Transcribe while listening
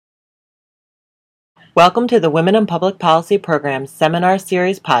Welcome to the Women in Public Policy Program's Seminar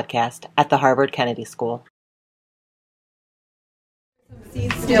Series podcast at the Harvard Kennedy School.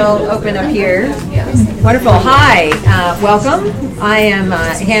 Seats still open up here. Wonderful. Hi, welcome. I am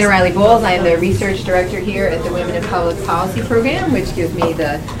Hannah Riley Bowles. I am the Research Director here at the Women in Public Policy Program, which gives me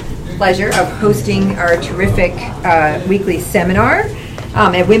the pleasure of hosting our terrific weekly seminar.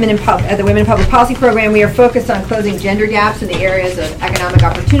 At the Women in Public Policy Program, we are focused on closing gender gaps in the areas of economic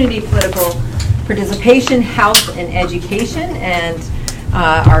opportunity, political participation, health, and education. And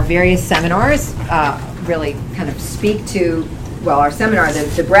our various seminars really kind of speak to, well, our seminar,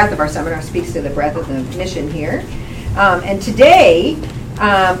 the breadth of our seminar speaks to the breadth of the mission here. And today,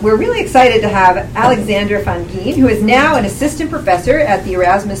 we're really excited to have Alexandra van Geen, who is now an assistant professor at the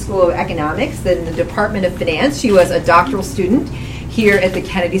Erasmus School of Economics in the Department of Finance. She was a doctoral student here at the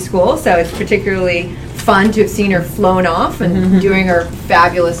Kennedy School, so it's particularly fun to have seen her flown off and doing her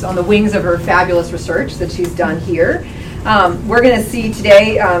fabulous, on the wings of her fabulous research that she's done here. We're going to see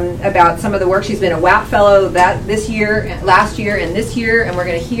today about some of the work. She's been a WAP fellow last year, and this year, and we're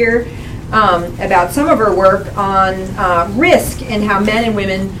going to hear about some of her work on risk and how men and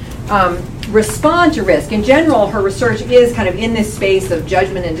women respond to risk. In general, her research is kind of in this space of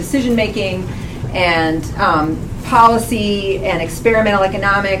judgment and decision making and policy and experimental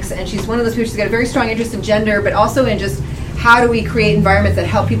economics, and she's one of those people, she's got a very strong interest in gender, but also in just how do we create environments that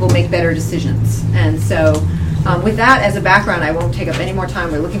help people make better decisions. And so with that as a background, I won't take up any more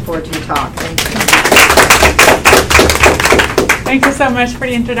time. We're looking forward to your talk. Thank you. Thank you so much for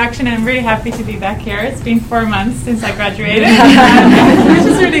the introduction, and I'm really happy to be back here. It's been 4 months since I graduated, which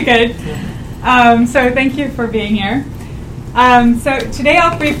is really good. So thank you for being here. So today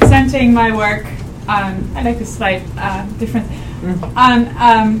I'll be presenting my work I like this slide difference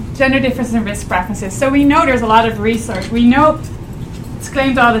on gender differences and risk preferences. So we know there's a lot of research. We know it's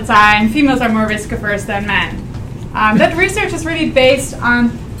claimed all the time females are more risk averse than men. That research is really based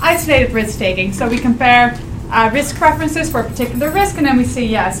on isolated risk taking. So we compare risk preferences for a particular risk, and then we see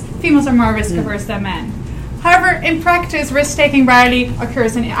yes, females are more risk averse than men. However, in practice, risk taking rarely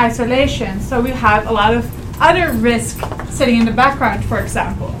occurs in isolation. So we have a lot of other risk sitting in the background, for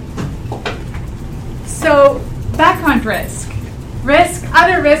example. So, background risk,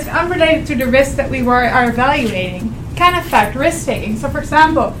 other risk unrelated to the risk that we are evaluating can affect risk-taking. So, for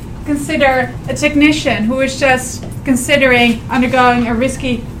example, consider a technician who is just considering undergoing a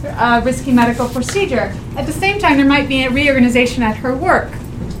risky medical procedure. At the same time, there might be a reorganization at her work,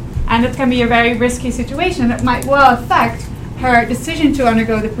 and it can be a very risky situation that might well affect her decision to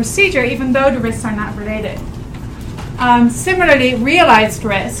undergo the procedure, even though the risks are not related. Similarly, realized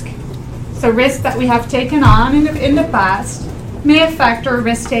risk. So risks that we have taken on in the past may affect our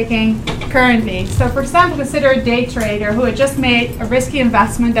risk-taking currently. So for example, consider a day trader who had just made a risky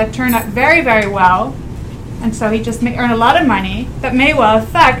investment that turned out very, very well, and so he just may earn a lot of money. That may well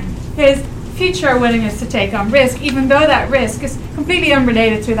affect his future willingness to take on risk, even though that risk is completely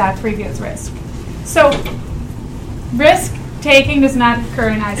unrelated to that previous risk. So risk-taking does not occur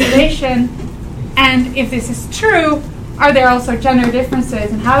in isolation, and if this is true, are there also gender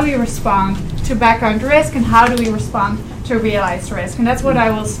differences in how we respond to background risk and how do we respond to realized risk? And that's what I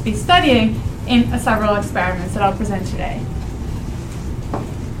will be studying in several experiments that I'll present today.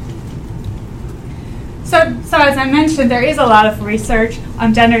 So as I mentioned, there is a lot of research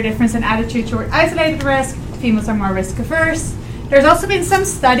on gender difference in attitude toward isolated risk. Females are more risk averse. There's also been some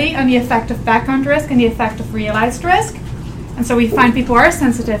study on the effect of background risk and the effect of realized risk. And so we find people are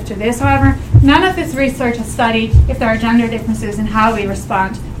sensitive to this. However, none of this research has studied if there are gender differences in how we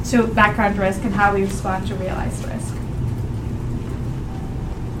respond to background risk and how we respond to realized risk.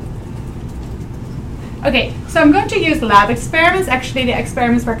 Okay, so I'm going to use lab experiments. Actually, the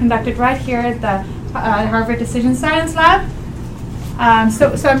experiments were conducted right here at the Harvard Decision Science Lab.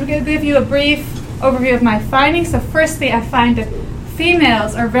 So I'm going to give you a brief overview of my findings. So firstly, I find that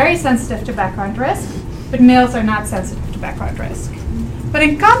females are very sensitive to background risk, but males are not sensitive to background risk. But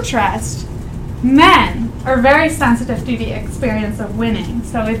in contrast, men are very sensitive to the experience of winning.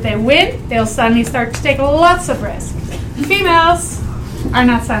 So if they win, they'll suddenly start to take lots of risk. Females are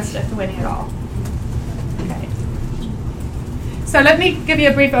not sensitive to winning at all. Okay. So let me give you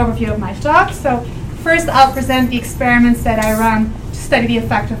a brief overview of my talk. So first, I'll present the experiments that I run to study the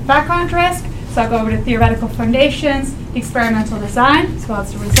effect of background risk. So I'll go over the theoretical foundations, the experimental design, as well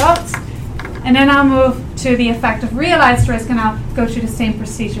as the results. And then I'll move to the effect of realized risk, and I'll go through the same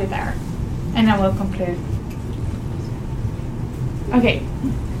procedure there. And then we'll conclude. Okay,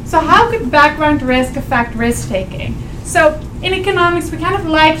 so how could background risk affect risk-taking? So in economics, we kind of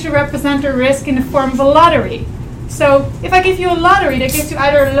like to represent a risk in the form of a lottery. So if I give you a lottery that gives you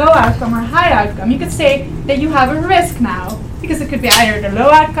either a low outcome or high outcome, you could say that you have a risk now, because it could be either the low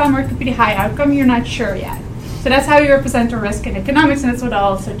outcome or it could be the high outcome. You're not sure yet. So that's how you represent a risk in economics, and that's what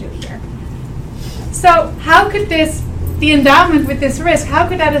I'll also do here. So how could the endowment with this risk, how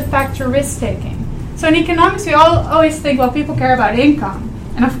could that affect your risk taking? So in economics, we always think, well, people care about income.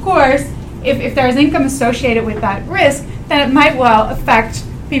 And of course, if there is income associated with that risk, then it might well affect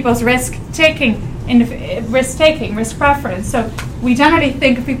people's risk preference. So we generally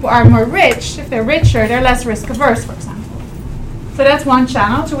think if people are more rich, if they're richer, they're less risk averse, for example. So that's one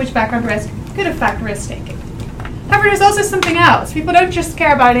channel to which background risk could affect risk taking. However, there's also something else. People don't just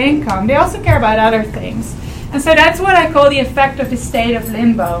care about income, they also care about other things. And so that's what I call the effect of the state of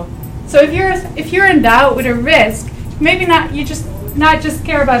limbo. So if you're endowed with a risk, maybe not just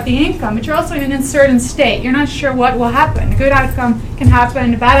care about the income, but you're also in an uncertain state. You're not sure what will happen. A good outcome can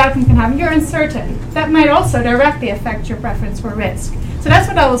happen, a bad outcome can happen. You're uncertain. That might also directly affect your preference for risk. So that's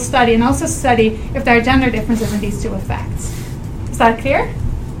what I will study, and also study if there are gender differences in these two effects. Is that clear?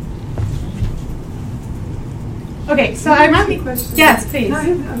 Okay, so I run the question. Yes, please.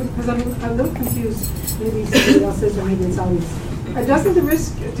 Because I'm a little confused. Maybe somebody else is, or maybe it's always. Doesn't the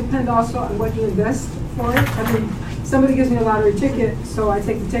risk depend also on what you invest for it? I mean, somebody gives me a lottery ticket, so I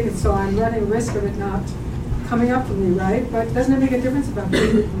take the ticket, so I'm running risk of it not coming up for me, right? But doesn't it make a difference about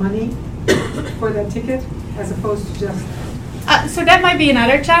paying money for that ticket as opposed to just... So that might be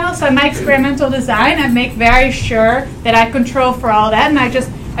another channel. So in my experimental design, I make very sure that I control for all that, and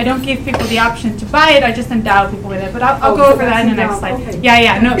I don't give people the option to buy it. I just endow people with it. But I'll go over that in the next slide.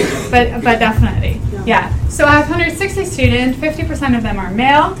 Okay. But definitely. Yeah. So I have 160 students, 50% of them are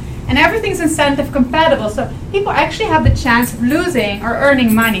male, and everything's incentive compatible. So people actually have the chance of losing or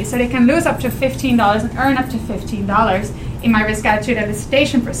earning money. So they can lose up to $15 and earn up to $15 in my risk attitude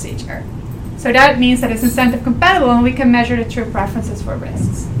elicitation procedure. So that means that it's incentive compatible, and we can measure the true preferences for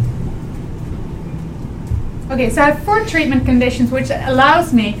risks. Okay, so I have 4 treatment conditions, which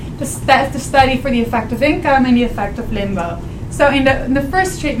allows me to study for the effect of income and the effect of limbo. So in the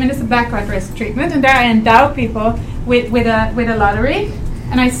first treatment is the background risk treatment, and there I endow people with a lottery,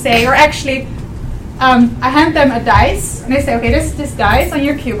 and I say, or actually, I hand them a dice, and I say, okay, this dice on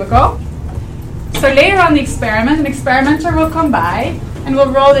your cubicle. So later on the experiment, an experimenter will come by and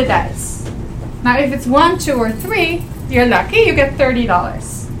will roll the dice. Now, if it's 1, 2, or 3, you're lucky, you get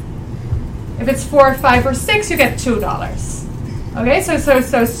 $30. If it's 4, 5, or 6, you get $2. Okay,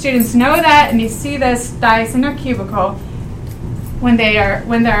 so students know that, and you see this dice in their cubicle when they're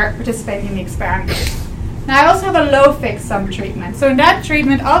participating in the experiment. Now, I also have a low fixed sum treatment. So in that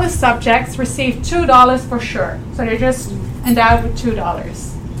treatment, all the subjects receive $2 for sure. So they're just endowed with $2.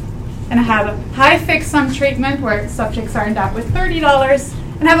 And I have a high fixed sum treatment where subjects are endowed with $30.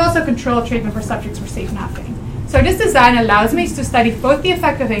 And I have also control treatment where subjects receive nothing. So this design allows me to study both the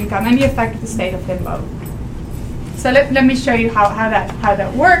effect of income and the effect of the state of limbo. So let me show you how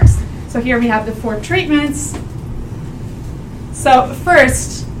that works. So here we have the 4 treatments. So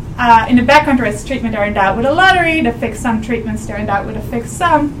first, in the background risk treatment, they're endowed with a lottery. The fixed sum treatments, they're endowed with a fixed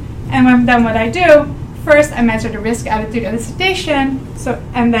sum. And then what I do, first I measure the risk attitude elicitation.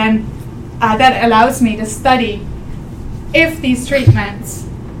 And then that allows me to study if these treatments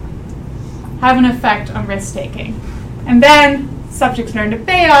have an effect on risk taking. And then subjects learn the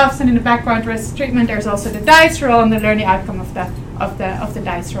payoffs, and in the background risk treatment there's also the dice roll, and they learn the outcome of the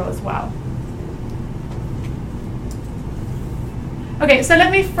dice roll as well. Okay, so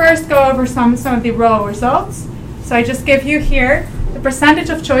let me first go over some of the raw results. So I just give you here the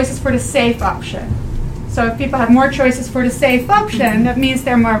percentage of choices for the safe option. So if people have more choices for the safe option, that means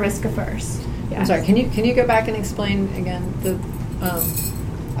they're more risk averse. Yes. I'm sorry, can you go back and explain again the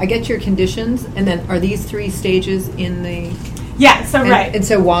I get your conditions, and then are these 3 stages in the... Yeah, so right. And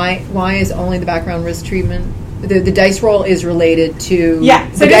so why is only the background risk treatment? The dice roll is related to... Yeah.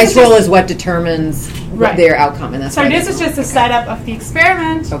 So the dice roll is what determines their outcome, and that's so this is just a setup of the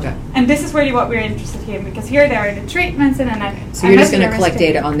experiment. Okay. And this is really what we're interested in, because here there are the treatments, and then So you're just going to collect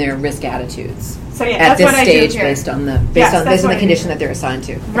data on their risk attitudes. So yeah, at that's what I do this stage, here. based on the condition that they're assigned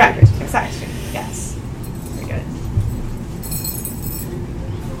to. Right, exactly. Yes. Very good.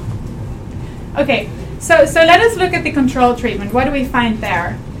 Okay, so let us look at the control treatment. What do we find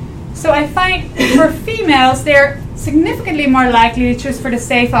there? So I find for females, they're significantly more likely to choose for the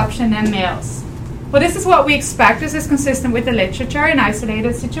safe option than males. Well, this is what we expect. This is consistent with the literature. In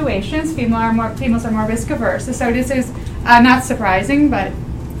isolated situations, females are more risk averse. So this is not surprising, but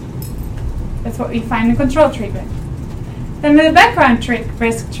that's what we find in control treatment. Then with the background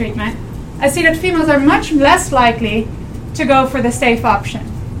risk treatment, I see that females are much less likely to go for the safe option.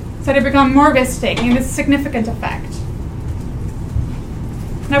 So they become more risk-taking, and it's a significant effect.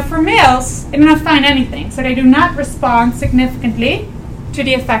 Now for males, they do not find anything, so they do not respond significantly to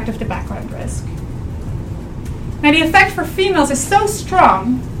the effect of the background risk. Now the effect for females is so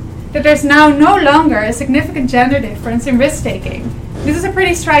strong that there's now no longer a significant gender difference in risk-taking. This is a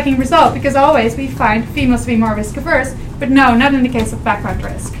pretty striking result because always we find females to be more risk-averse, but no, not in the case of background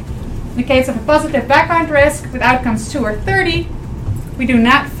risk. In the case of a positive background risk with outcomes 2 or 30, we do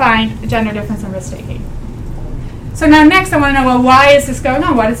not find a gender difference in risk-taking. So now next I want to know, well, why is this going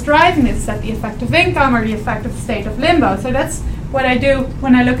on? What is driving this? Is that the effect of income or the effect of the state of limbo? So that's what I do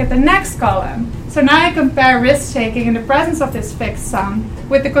when I look at the next column. So now I compare risk-taking in the presence of this fixed sum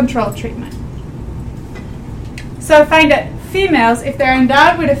with the control treatment. So I find that females, if they're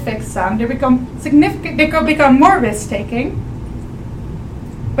endowed with a fixed sum, they become more risk-taking,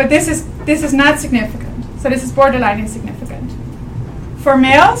 but this is not significant. So this is borderline insignificant. For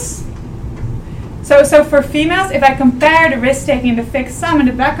males, so for females, if I compare the risk-taking in the fixed sum and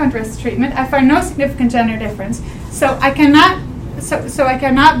the background risk treatment, I find no significant gender difference. So I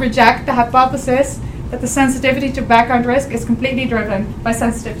cannot reject the hypothesis that the sensitivity to background risk is completely driven by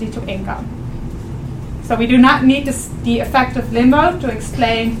sensitivity to income. So we do not need the effect of limbo to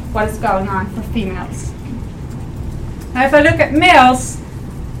explain what is going on for females. Now if I look at males,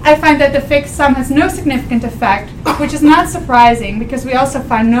 I find that the fixed sum has no significant effect, which is not surprising because we also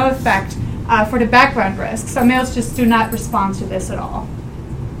find no effect for the background risk. So males just do not respond to this at all.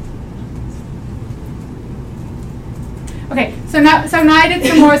 Okay, so now I did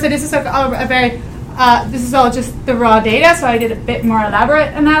some more. So this is this is all just the raw data. So I did a bit more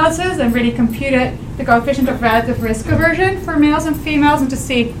elaborate analysis and really computed the coefficient of relative risk aversion for males and females and to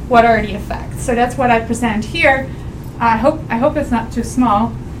see what are the effects. So that's what I present here. I hope it's not too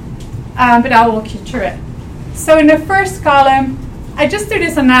small, but I'll walk you through it. So in the first column, I just do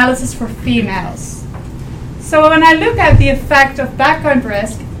this analysis for females. So when I look at the effect of background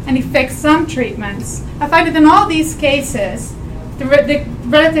risk and the fixed sum treatments, I find that in all these cases, the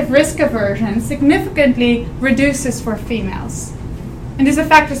relative risk aversion significantly reduces for females. And this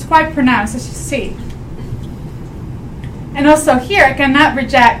effect is quite pronounced, as you see. And also here, I cannot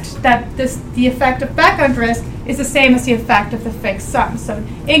reject that the effect of background risk is the same as the effect of the fixed sum. So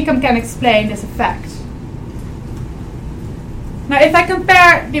income can explain this effect. Now, if I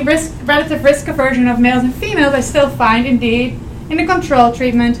compare the relative risk aversion of males and females, I still find, indeed, in the control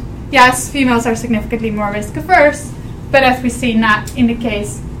treatment, yes, females are significantly more risk averse, but as we see, not in the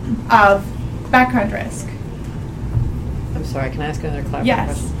case of background risk. I'm sorry, can I ask another clarifying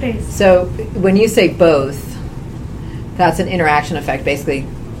Yes, question? please. So when you say both, that's an interaction effect, basically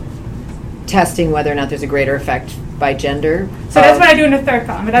testing whether or not there's a greater effect by gender. So that's what I do in the third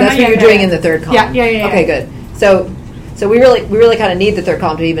column. But that's what you're doing in the third column. Yeah. Okay, good. So we really kind of need the third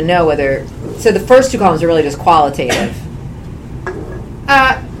column to even know whether. So the first two columns are really just qualitative.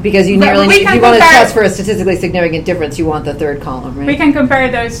 Because you really need, if you want to test for a statistically significant difference, you want the third column, right? We can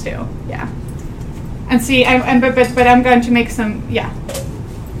compare those two, yeah, and see. But I'm going to make some, yeah.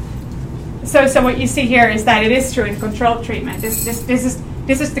 So what you see here is that it is true in control treatment. This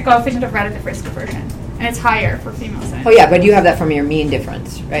is the coefficient of relative risk aversion, and it's higher for females. Oh yeah, but you have that from your mean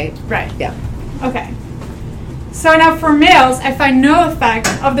difference, right? Right. Yeah. Okay. So now for males, I find no effect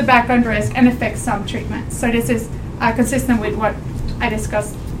of the background risk and the fixed sum treatment. So this is consistent with what I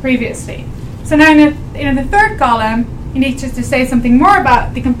discussed previously. So now in the third column, you need to say something more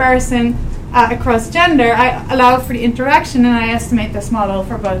about the comparison across gender. I allow for the interaction and I estimate this model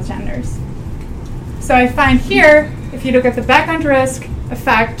for both genders. So I find here, if you look at the background risk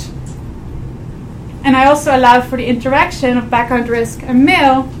effect, and I also allow for the interaction of background risk and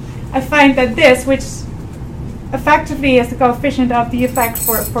male, I find that this, which effectively is the coefficient of the effect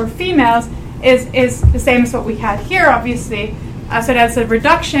for females, is the same as what we had here, obviously. So that's a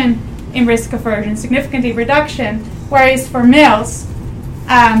reduction in risk aversion, significantly reduction, whereas for males,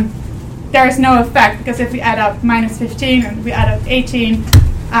 there is no effect, because if we add up minus 15 and we add up 18,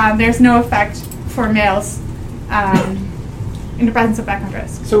 there's no effect for males in the presence of background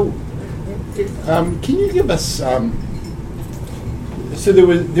risk. So, can you give us? So there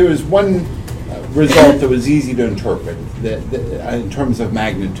was one result that was easy to interpret that in terms of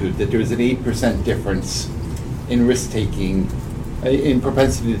magnitude, that there was an 8% difference in risk taking, in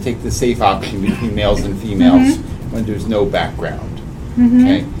propensity to take the safe option between males and females when there's no background.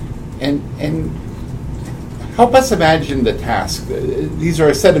 Okay, and help us imagine the task. These are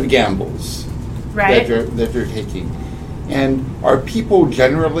a set of gambles, right, that you're taking, and are people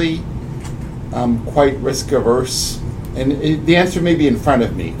generally quite risk averse? And the answer may be in front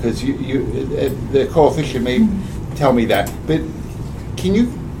of me because the coefficient may tell me that. But can you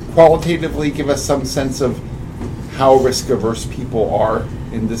qualitatively give us some sense of how risk-averse people are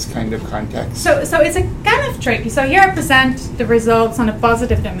in this kind of context? So it's a kind of tricky. So here I present the results on a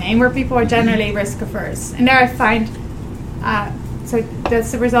positive domain where people are generally risk-averse. And there I find, so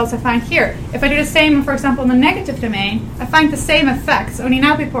that's the results I find here. If I do the same, for example, in the negative domain, I find the same effects, only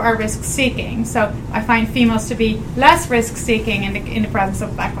now people are risk-seeking. So I find females to be less risk-seeking in the presence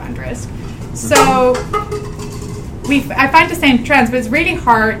of background risk. So I find the same trends, but it's really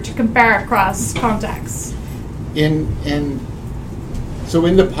hard to compare across contexts. So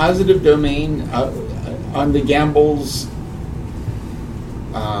in the positive domain, on the gambles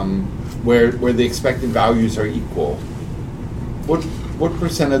where the expected values are equal, what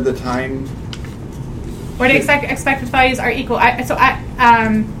percent of the time? Where the expected values are equal.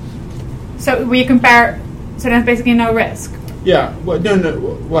 So we compare. So there's basically no risk. Yeah. Well,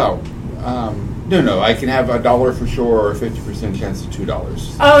 no. Well. No. I can have $1 for sure, or a 50% chance of $2. Oh, okay.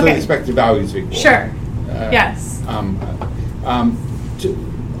 So the expected values are equal. Sure. Yes.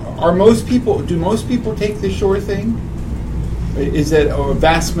 Do most people take the sure thing? Is it a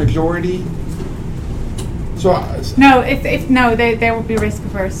vast majority? So no, they will be risk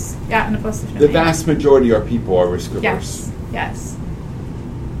averse. Yeah, in the positive the domain. vast majority of people are risk averse. Yes.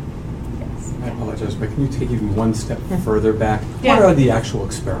 I apologize, but can you take even one step further back? Yeah. What are the actual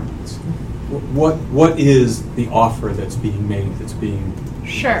experiments? What is the offer that's being made, that's being,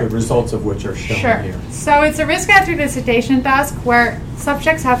 Sure. the results of which are shown here? So it's a risk after dissertation task where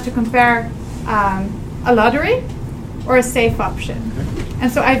subjects have to compare a lottery or a safe option.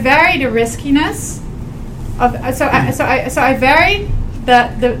 And so I vary the riskiness of I vary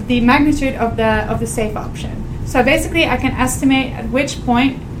the magnitude of the safe option. So basically I can estimate at which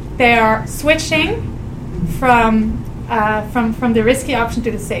point they are switching from the risky option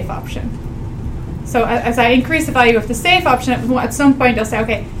to the safe option. So as I increase the value of the safe option, at some point they'll say,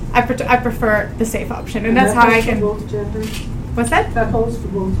 okay, I prefer the safe option, and that's how I can. Both genders. What's that? That holds for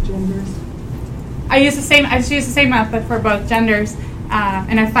both genders. I just use the same method for both genders,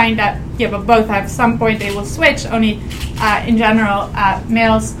 and I find that but both at some point they will switch. Only in general,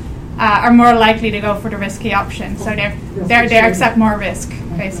 males are more likely to go for the risky option, so they accept more risk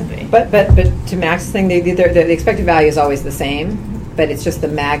basically. But to Max's thing, the expected value is always the same, but it's just the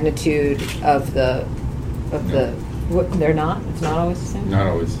magnitude of the. They're not. It's not always the same. Not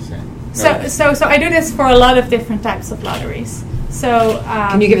always the same. So I do this for a lot of different types of lotteries. So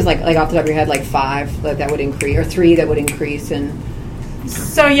can you give us like off the top of your head like 5 that would increase, or 3 that would increase in?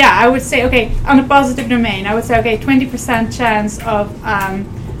 So yeah, I would say on a positive domain, I would say 20% chance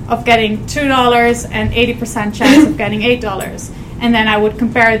of getting $2 and 80% chance of getting $8. And then I would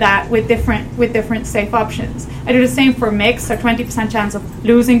compare that with different safe options. I do the same for mix, so 20% chance of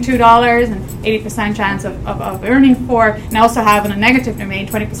losing $2 and 80% chance of earning 4. And I also have in a negative domain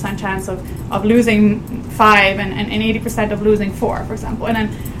 20% chance of losing 5 and 80% of losing 4, for example. And then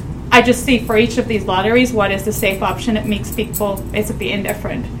I just see for each of these lotteries what is the safe option that makes people basically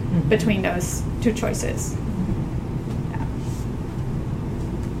indifferent between those two choices.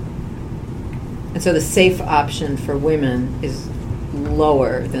 And so the safe option for women is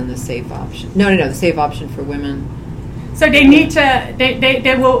lower than the safe option. No. The safe option for women. So they need to.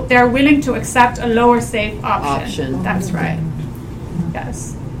 They're willing to accept a lower safe option. That's right.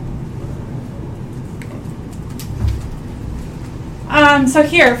 Yes. So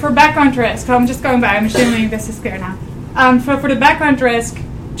here for background risk, I'm just going back. I'm assuming this is clear now. For the background risk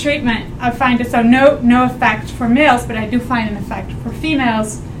treatment, I find so no effect for males, but I do find an effect for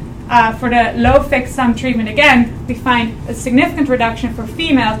females. For the low fixed sum treatment, again, we find a significant reduction for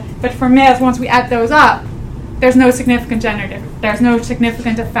females, but for males, once we add those up, there's no significant gender difference. There's no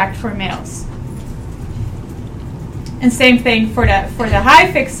significant effect for males. And same thing for the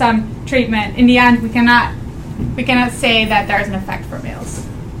high fixed sum treatment. In the end, we cannot say that there's an effect for males.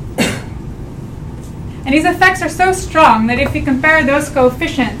 And these effects are so strong that if we compare those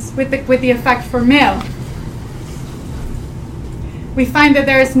coefficients with the effect for male, we find that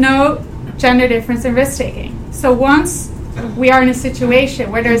there is no gender difference in risk-taking. So once we are in a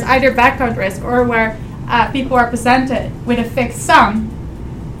situation where there is either background risk or where people are presented with a fixed sum,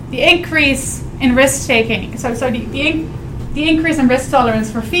 the increase in risk-taking, so the increase in risk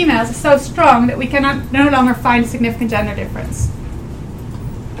tolerance for females is so strong that we cannot no longer find a significant gender difference.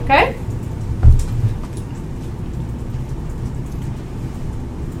 Okay?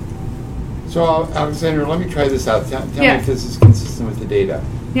 So, Alexandra, let me try this out. Tell me Yeah. if this is consistent with the data.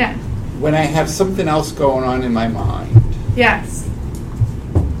 Yeah. When I have something else going on in my mind, Yes.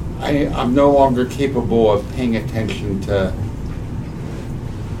 I'm no longer capable of paying attention to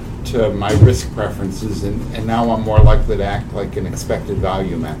to my risk preferences, and now I'm more likely to act like an expected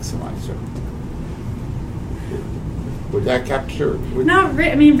value maximizer. Would that capture?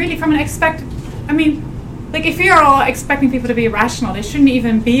 Really from an expected, like if you're all expecting people to be rational, they shouldn't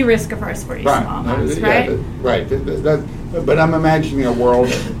even be risk averse for these small amounts, right? Right. But I'm imagining a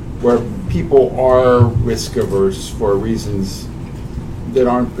world where people are risk averse for reasons that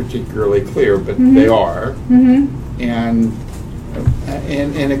aren't particularly clear, but they are, and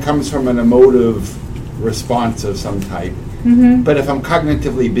it comes from an emotive response of some type. But if I'm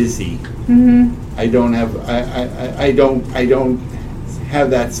cognitively busy, I don't have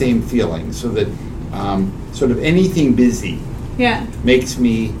that same feeling. So that sort of anything busy makes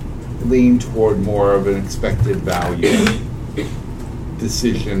me lean toward more of an expected value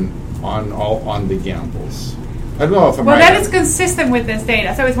decision on the gambles. I don't know if I'm right. Well, that is consistent with this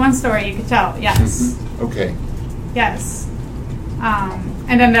data. So it's one story you could tell. Yes. Okay. Yes.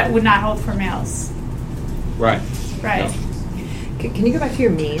 And then that would not hold for males. Right. Right. Yeah. Can you go back to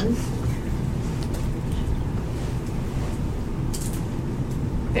your means?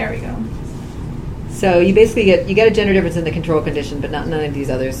 There we go. So you basically get a gender difference in the control condition, but none of these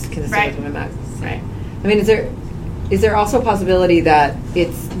others consistent Right. with women max. Right. I mean, is there also a possibility that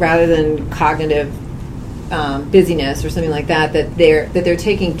it's rather than cognitive busyness or something like that they're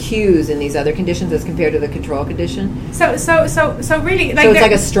taking cues in these other conditions as compared to the control condition? So really, like So it's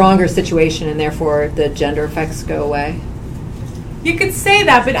like a stronger situation, and therefore the gender effects go away. you could say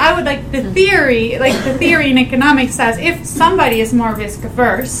that, but I would like the theory in economics says if somebody is more risk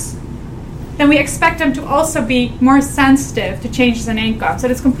averse, then we expect them to also be more sensitive to changes in income. So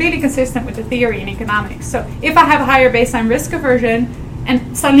that's completely consistent with the theory in economics. So if I have a higher baseline risk aversion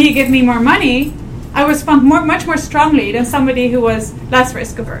and suddenly you give me more money, I would respond much more strongly than somebody who was less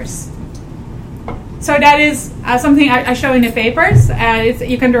risk averse. So that is something I show in the papers.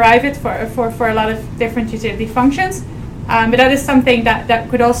 You can derive it for a lot of different utility functions. But that is something that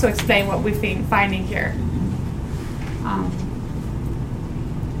could also explain what we've been finding here.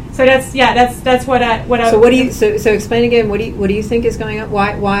 So that's what I. So what do you? So explain again. What do you think is going on?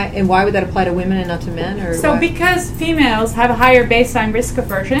 Why would that apply to women and not to men? Or so why? Because females have a higher baseline risk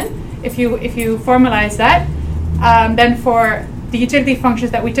aversion. If you formalize that, then for the utility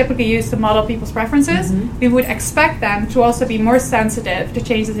functions that we typically use to model people's preferences, we would expect them to also be more sensitive to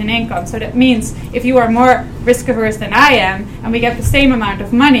changes in income. So that means if you are more risk averse than I am, and we get the same amount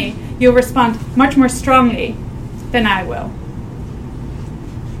of money, you'll respond much more strongly than I will.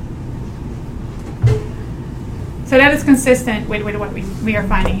 So that is consistent with what we are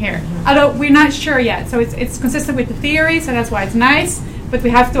finding here. Although we're not sure yet. So it's consistent with the theory, so that's why it's nice. But we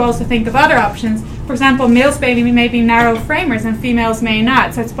have to also think of other options. For example, males may be narrow framers and females may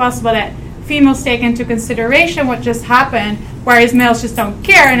not. So it's possible that females take into consideration what just happened, whereas males just don't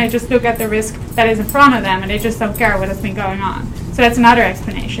care and they just look at the risk that is in front of them and they just don't care what has been going on. So that's another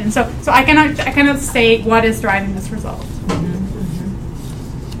explanation. So I cannot say what is driving this result.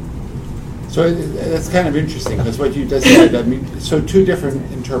 So that's kind of interesting because what you just said, so two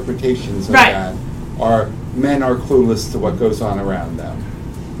different interpretations of that are men are clueless to what goes on around them.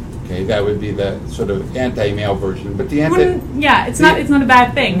 Okay, that would be the sort of anti-male version, but the it's not a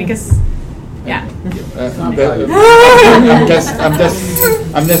bad thing because I'm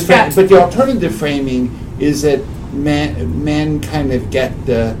just but the alternative framing is that men kind of get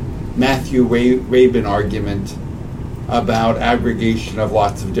the Matthew Rabin argument about aggregation of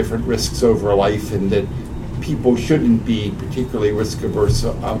lots of different risks over life, and that people shouldn't be particularly risk averse.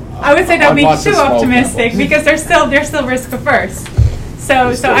 I would say that would be too optimistic because they're still risk averse.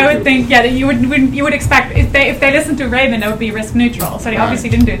 So I would think that you would expect if they listen to Rabin, they would be risk neutral. So they obviously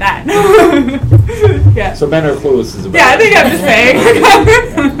didn't do that. Yeah. So men are clueless is about. Yeah, I think I'm just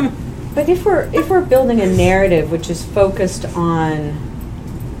saying. But if we're building a narrative which is focused on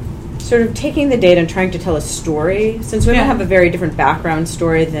sort of taking the data and trying to tell a story, since women have a very different background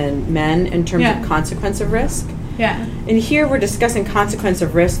story than men in terms of consequence of risk. Yeah. And here we're discussing consequence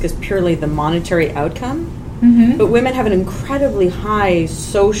of risk as purely the monetary outcome. But women have an incredibly high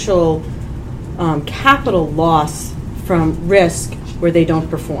social capital loss from risk where they don't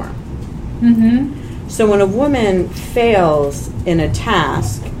perform. So when a woman fails in a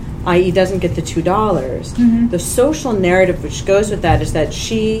task, i.e. doesn't get the $2, the social narrative which goes with that is that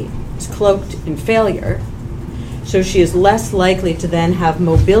she is cloaked in failure, so she is less likely to then have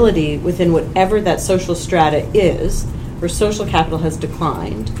mobility within whatever that social strata is, where social capital has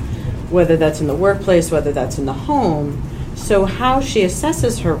declined, whether that's in the workplace, whether that's in the home. So how she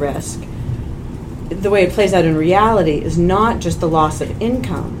assesses her risk, the way it plays out in reality, is not just the loss of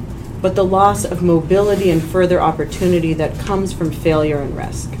income, but the loss of mobility and further opportunity that comes from failure and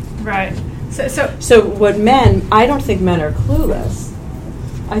risk. Right. So So what men, I don't think men are clueless.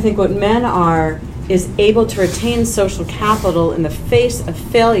 I think what men are is able to retain social capital in the face of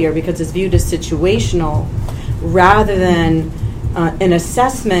failure because it's viewed as situational rather than an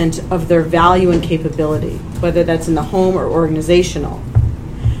assessment of their value and capability, whether that's in the home or organizational.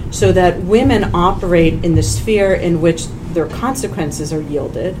 So that women operate in the sphere in which their consequences are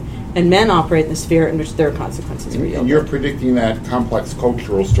yielded, and men operate in the sphere in which their consequences are yielded. And you're predicting that complex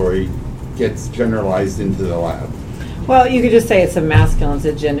cultural story gets generalized into the lab. Well, you could just say it's a masculine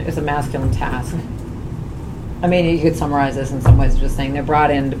task. I mean, you could summarize this in some ways just saying they're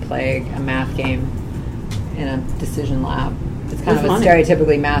brought in to play a math game in a decision lab. It's kind of a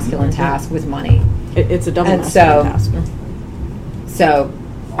stereotypically masculine task with money. It's a double And masculine task. So,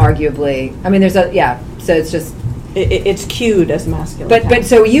 arguably, I mean, so it's just... It's cued as masculine. But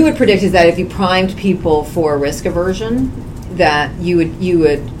so you would predict is that if you primed people for risk aversion, that you would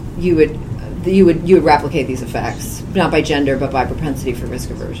replicate these effects, not by gender, but by propensity for risk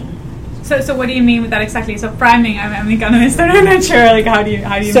aversion. So what do you mean with that exactly? So priming, I'm economist, I'm not sure. Like, how do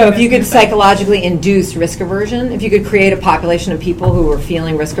you? So if you could psychologically induce risk aversion, if you could create a population of people who were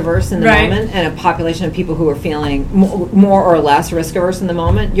feeling risk averse in the moment, and a population of people who were feeling more or less risk averse in the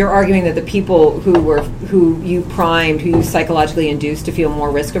moment, you're arguing that the people who you primed, who you psychologically induced to feel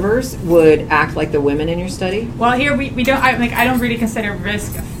more risk averse, would act like the women in your study. Well, here we don't. I don't really consider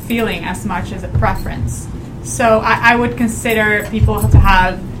risk a feeling as much as a preference. So I would consider people to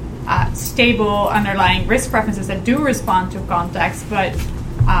have stable underlying risk preferences that do respond to context, but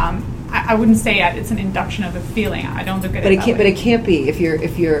I wouldn't say that it's an induction of a feeling. I don't look at it. But it can't be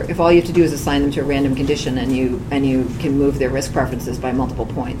if all you have to do is assign them to a random condition and you can move their risk preferences by multiple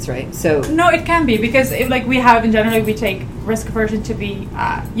points, right? So no, it can be because we take risk aversion to be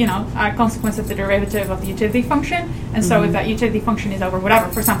a consequence of the derivative of the utility function, and so if that utility function is over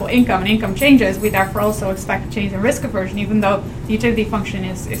whatever, for example, income, and income changes, we therefore also expect a change in risk aversion, even though the utility function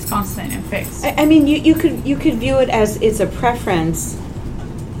is constant and fixed. I mean, you could view it as it's a preference.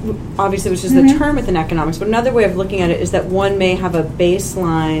 Obviously, which is the term within economics, but another way of looking at it is that one may have a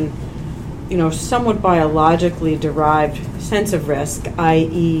baseline, somewhat biologically derived sense of risk,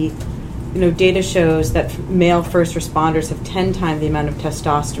 i.e., data shows that male first responders have 10 times the amount of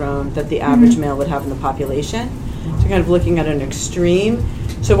testosterone that the average male would have in the population. So kind of looking at an extreme.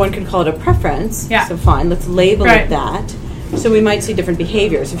 So one could call it a preference. Yeah. So fine, let's label it that. So we might see different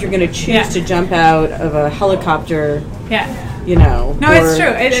behaviors. If you're going to choose to jump out of a helicopter, no, it's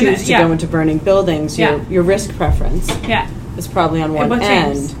true. Choose to go into burning buildings. Your risk preference is probably on one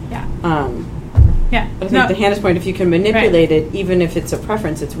end. But I think to Hannah's point, if you can manipulate it, even if it's a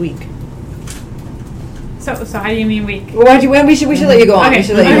preference, it's weak. So how do you mean weak? Well, we should let you go on. Okay. We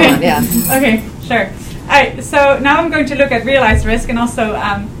should let you go on. Yeah. Okay. Sure. All right. So now I'm going to look at realized risk and also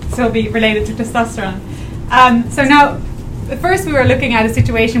still be related to testosterone. So now. First, we were looking at a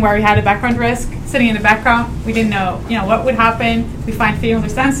situation where we had a background risk sitting in the background. We didn't know, what would happen. We find females are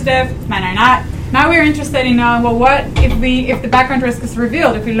sensitive, men are not. Now we're interested in, what if the background risk is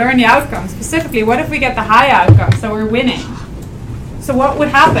revealed? If we learn the outcome specifically, what if we get the high outcome? So we're winning. So what would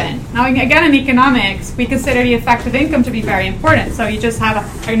happen? Now again, in economics, we consider the effect of income to be very important. So you just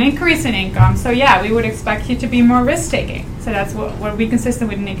have an increase in income. So we would expect you to be more risk taking. So that's what would be consistent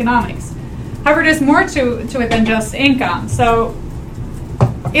with in economics. However, there's more to it than just income. So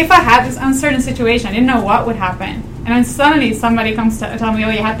if I had this uncertain situation, I didn't know what would happen, and then suddenly somebody comes to tell me,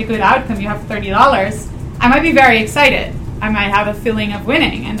 you had the good outcome, you have $30, I might be very excited. I might have a feeling of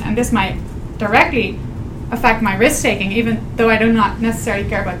winning, and this might directly affect my risk-taking, even though I do not necessarily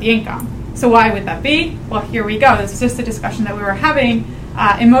care about the income. So why would that be? Well, here we go. This is just a discussion that we were having.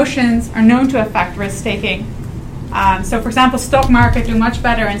 Emotions are known to affect risk-taking. So, for example, stock market do much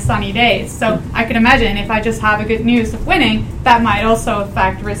better in sunny days. So I can imagine if I just have a good news of winning, that might also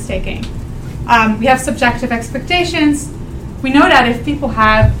affect risk-taking. We have subjective expectations. We know that if people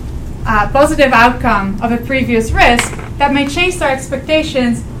have a positive outcome of a previous risk, that may change their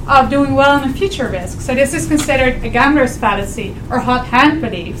expectations of doing well in a future risk. So this is considered a gambler's fallacy or hot hand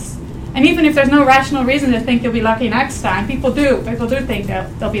beliefs. And even if there's no rational reason to think you'll be lucky next time, people do think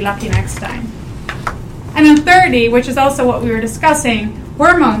they'll be lucky next time. And then thirdly, which is also what we were discussing,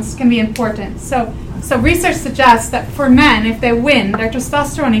 hormones can be important. So research suggests that for men, if they win, their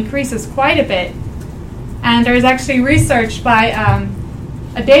testosterone increases quite a bit. And there is actually research by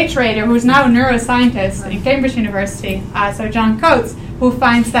a day trader who's now a neuroscientist in Cambridge University, so John Coates, who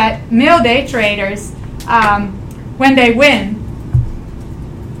finds that male day traders, when they win,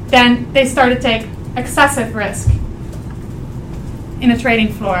 then they start to take excessive risk in a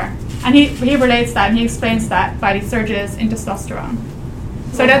trading floor. And he relates that and he explains that by these surges in testosterone.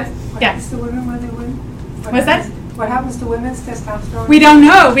 So that's, What yeah. happens to women when they win? What's that? What happens to women's testosterone? We don't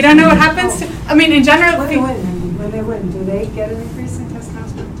know. We don't know what happens to, I mean, in general, When they win, do they get an increase in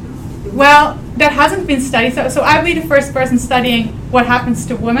testosterone too? well, that hasn't been studied. So I'll be the first person studying what happens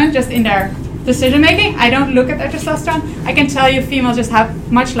to women just in their decision making. I don't look at their testosterone. I can tell you females just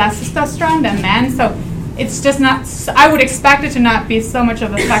have much less testosterone than men. So it's just not, I would expect it to not be so much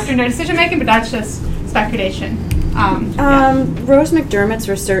of a factor in their decision making, but that's just speculation. Rose McDermott's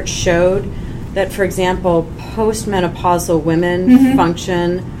research showed that, for example, postmenopausal women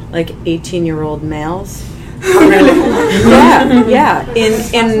function like 18-year-old males. Yeah.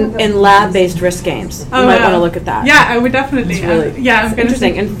 In lab-based risk games, you might want to look at that. Yeah, I would definitely. It's really I'm gonna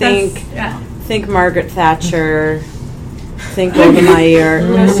interesting. And think Margaret Thatcher, think Golda Meir.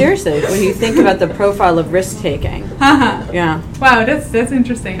 No, seriously, when you think about the profile of risk taking, yeah. Wow, that's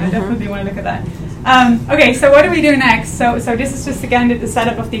interesting. I definitely want to look at that. Okay, so what do we do next? So this is just again the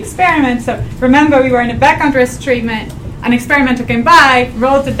setup of the experiment. So remember, we were in a background risk treatment. An experimenter came by,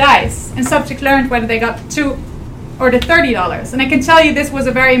 rolled the dice, and subject learned whether they got the $2 or the $30. And I can tell you this was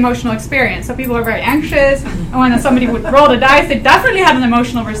a very emotional experience. So people were very anxious, and when somebody would roll the dice, they definitely had an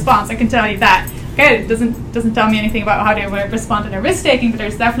emotional response. I can tell you that. Okay, it doesn't tell me anything about how they would respond to their risk taking, but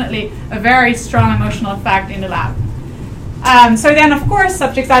there's definitely a very strong emotional effect in the lab. So then, of course,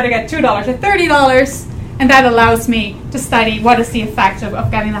 subjects either get $2 or $30, and that allows me to study what is the effect of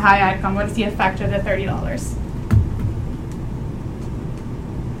getting the high outcome. What is the effect of the $30?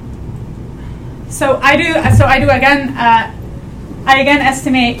 So I do again. I again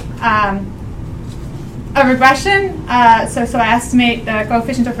estimate a regression. So I estimate the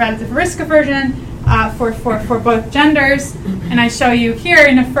coefficient of relative risk aversion for both genders, and I show you here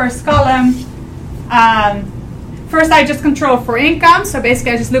in the first column. First, I just control for income. So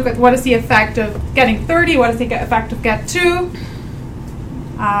basically, I just look at what is the effect of getting 30, what is the effect of get 2.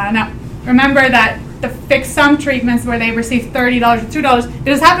 Now, remember that the fixed sum treatments where they receive $30 or $2,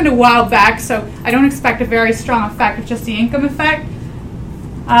 this happened a while back, so I don't expect a very strong effect of just the income effect.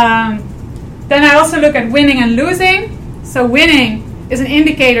 Then I also look at winning and losing. So winning is an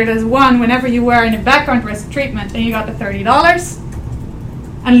indicator that is won whenever you were in a background risk treatment and you got the $30.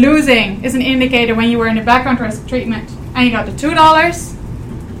 And losing is an indicator when you were in a background risk treatment and you got the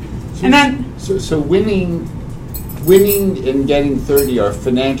 $2. And then So winning and getting 30 are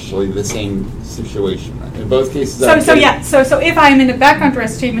financially the same situation, right? In both cases. So if I'm in the background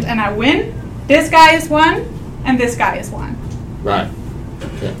risk treatment and I win, this guy is 1 and this guy is 1. Right.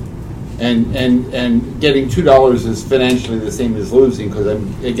 Okay. And getting $2 is financially the same as losing because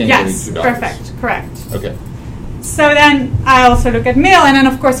I'm again getting $2. Perfect. Correct. Okay. So then I also look at meal, and then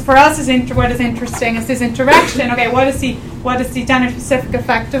of course for us what is interesting is this interaction. Okay, what is the gender specific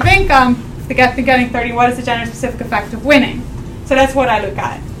effect of income? Getting 30. What is the gender specific effect of winning? So that's what I look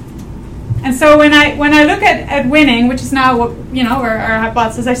at. And so when I look at winning, which is now our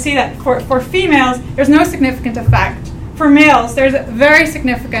hypothesis, I see that for females there's no significant effect. For males, there's a very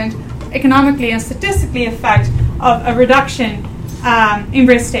significant economically and statistically effect of a reduction in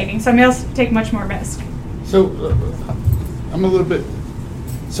risk taking. So males take much more risk. So I'm a little bit.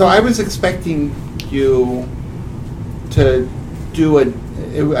 So I was expecting you to do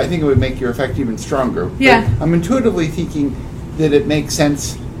I think it would make your effect even stronger. Yeah. But I'm intuitively thinking that it makes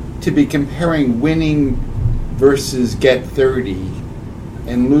sense to be comparing winning versus get 30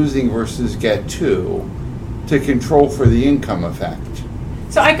 and losing versus get 2 to control for the income effect.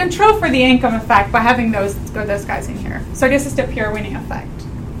 So I control for the income effect by having those guys in here. So this is the pure winning effect.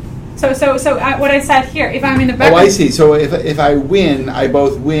 So what I said here, if I'm in the background... Oh, I see. So if I win, I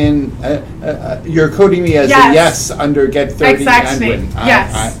both win. You're coding me as a yes under get 30 exactly. and win.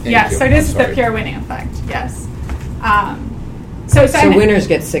 Yes. Yes. So this is the pure winning effect. Yes. So winners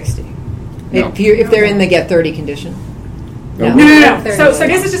get 60 if they're in the get 30 condition. No. So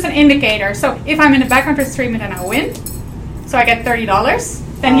this is just an indicator. So if I'm in a background risk treatment and I win, so I get $30.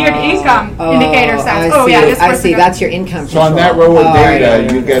 Then here the income indicator says, I see. That's your income control. So on that row of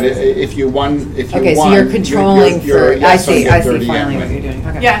data, you get it. If you won, okay, so you're controlling for. I see. Finally, what you're doing.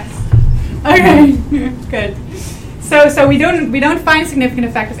 Okay. Yes. Okay. Good. So we don't find significant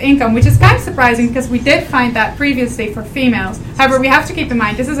effect of income, which is kind of surprising because we did find that previously for females. However, we have to keep in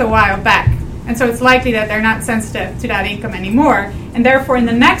mind this is a while back, and so it's likely that they're not sensitive to that income anymore. And therefore, in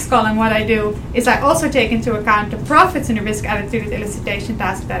the next column, what I do is I also take into account the profits in the risk attitude elicitation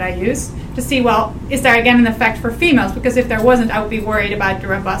task that I use to see, well, is there again an effect for females? Because if there wasn't, I would be worried about the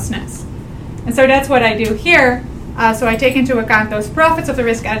robustness. And so that's what I do here. So I take into account those profits of the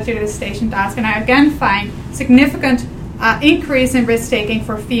risk attitude elicitation task, and I again find significant increase in risk taking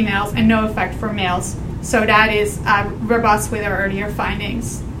for females and no effect for males So that is robust with our earlier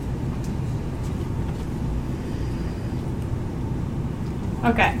findings.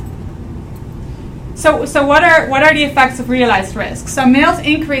 Okay. So what are the effects of realized risk? So males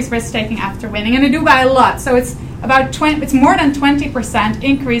increase risk taking after winning, and they do by a lot. So it's it's more than 20%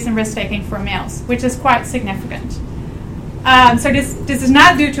 increase in risk taking for males, which is quite significant. So this is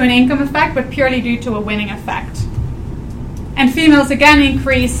not due to an income effect, but purely due to a winning effect. And females again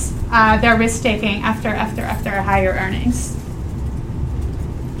increase their risk taking after higher earnings.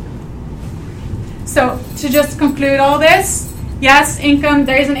 So to just conclude all this. Yes,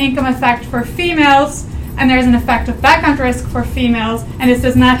 there is an income effect for females, and there is an effect of background risk for females, and this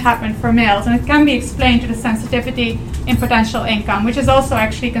does not happen for males. And it can be explained to the sensitivity in potential income, which is also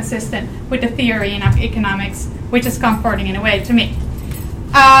actually consistent with the theory in economics, which is comforting in a way to me.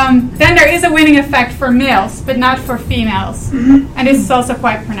 Then there is a winning effect for males, but not for females, and this is also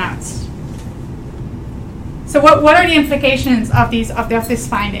quite pronounced. So what are the implications of this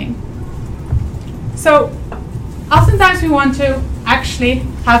finding? So oftentimes we want to actually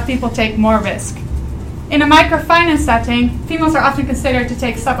have people take more risk. In a microfinance setting, females are often considered to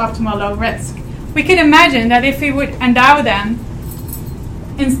take suboptimal low risk. We could imagine that if we would endow them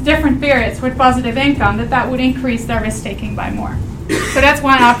in different periods with positive income, that would increase their risk taking by more. So that's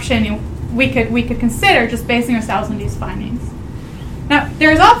one option we could consider, just basing ourselves on these findings. Now,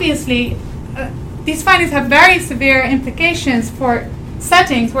 there's obviously these findings have very severe implications for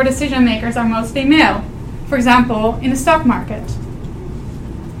settings where decision makers are mostly male. For example, in the stock market.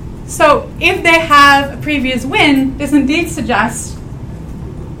 So if they have a previous win, this indeed suggests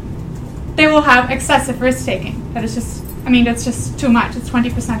they will have excessive risk-taking. That's just too much. It's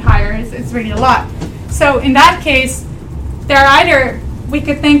 20% higher. It's really a lot. So in that case, we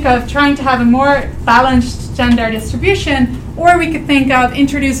could think of trying to have a more balanced gender distribution, or we could think of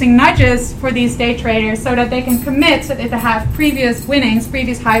introducing nudges for these day traders so that they can commit, so that they have previous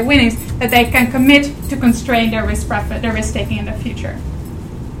high winnings, that they can commit to constrain their risk-taking in the future.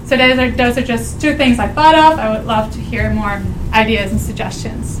 So those are just two things I thought of. I would love to hear more ideas and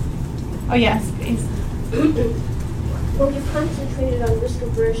suggestions. Oh yes, please. Well, you've concentrated on risk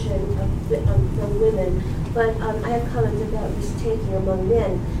aversion from women, but I have comments about risk-taking among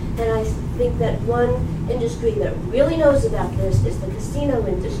men. And I think that one industry that really knows about this is the casino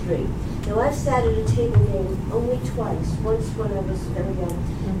industry. Now, I've sat at a table game only twice. Once when I was very young,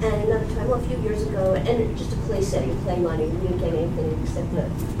 and another time, a few years ago, and just a play setting, play money. We didn't get anything except the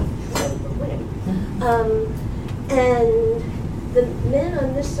winning. And the men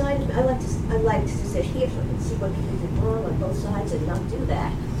on this side, I like to sit here so I can see what people did wrong on both sides and not do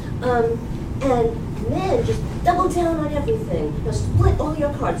that. And men just double down on everything. Now split all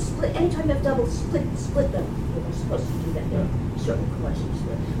your cards. Split anytime you have doubles. Split them. You're supposed to do that. Certain questions.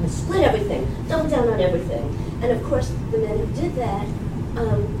 Split everything. Double down on everything. And of course, the men who did that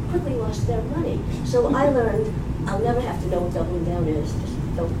quickly lost their money. So I learned I'll never have to know what doubling down is.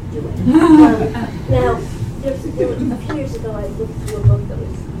 Just don't do it. Now, a few years ago, I looked through a book that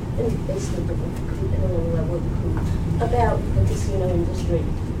was basically about the casino industry.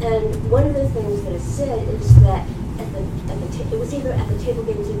 And one of the things that it said is that it was either at the table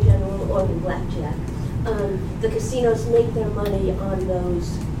games in general or in blackjack, the casinos make their money on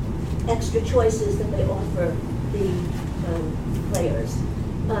those extra choices that they offer the players.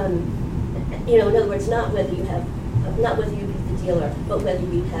 In other words, not whether you beat the dealer, but whether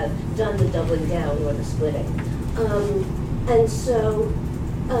you have done the doubling down or the splitting. And so,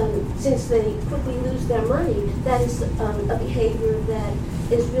 since they quickly lose their money, that is a behavior that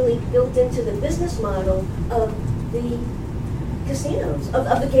is really built into the business model of the casinos,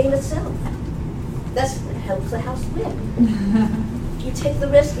 of the game itself. That helps the house win. You take the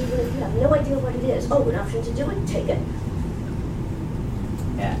risk even if you have no idea what it is. Oh, an option to do it, take it.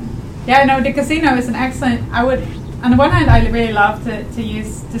 Yeah, no, the casino is an excellent, on the one hand, I really love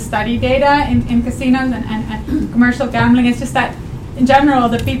to study data in casinos and commercial gambling. It's just that, in general,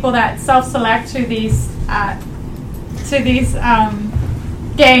 the people that self-select to these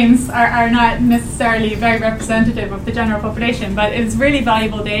games are not necessarily very representative of the general population, but it's really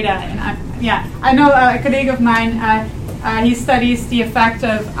valuable data. And I know a colleague of mine, he studies the effect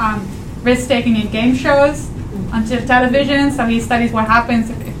of risk-taking in game shows on television, so he studies what happens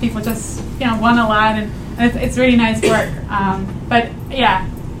if people just won a lot, and it's really nice work. But yeah,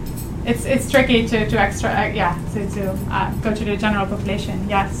 it's tricky to go to the general population.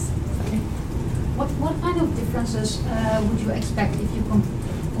 Yes. What kind of differences would you expect if you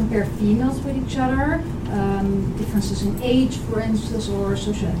compare females with each other, differences in age, for instance, or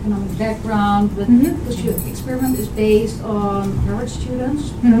socioeconomic background, but because your experiment is based on Harvard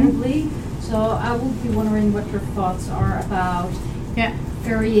students, probably. So I would be wondering what your thoughts are about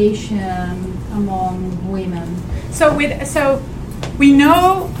variation among women. So we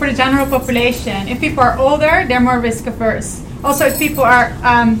know for the general population, if people are older, they're more risk averse. Also, if people are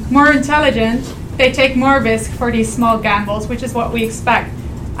more intelligent, they take more risk for these small gambles, which is what we expect.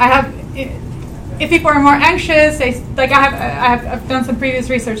 If people are more anxious, I've done some previous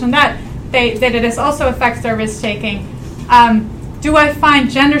research on that. This also affects their risk taking. Do I find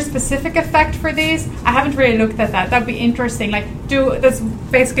gender-specific effect for these? I haven't really looked at that. That'd be interesting. That's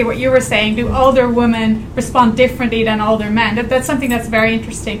basically what you were saying. Do older women respond differently than older men? That's something that's very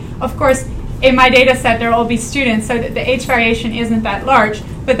interesting. Of course, in my data set, there will all be students, so the age variation isn't that large,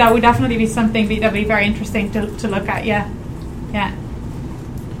 but that would definitely be something that would be very interesting to look at, yeah.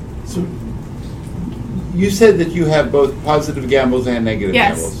 So you said that you have both positive gambles and negative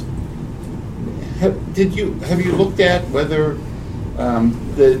gambles. Have you looked at whether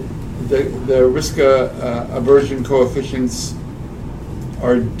the risk aversion coefficients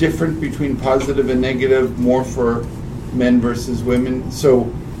are different between positive and negative, more for men versus women? So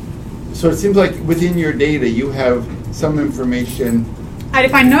it seems like within your data you have some information. I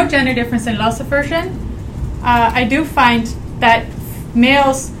find no gender difference in loss aversion. I do find that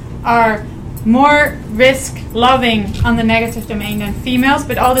males are more risk-loving on the negative domain than females,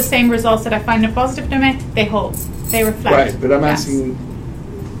 but all the same results that I find in the positive domain, they hold. They reflect. Right, but I'm asking,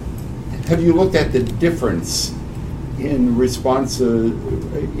 have you looked at the difference in response so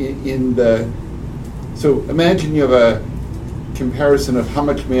imagine you have a comparison of how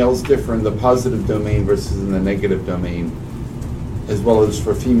much males differ in the positive domain versus in the negative domain, as well as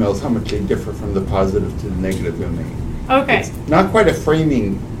for females, how much they differ from the positive to the negative domain. Okay. It's not quite a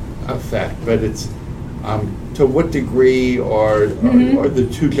framing effect, but it's to what degree are the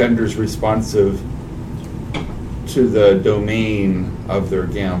two genders responsive to the domain of their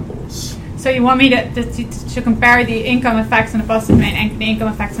gambles? So you want me to compare the income effects in the positive domain and the income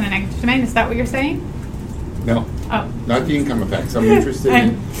effects in the negative domain? Is that what you're saying? No. Oh. Not the income effects. I'm interested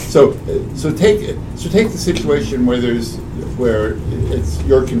in. So take the situation where it's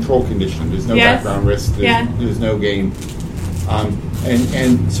your control condition. There's no background risk. There's no gain.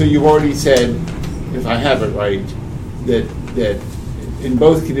 And so you've already said, if I have it right, that in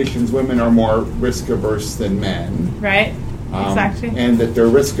both conditions women are more risk averse than men. Right. Exactly. And that they're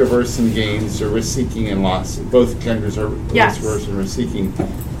risk averse in gains, they're risk seeking and loss. Both genders are risk averse and risk seeking.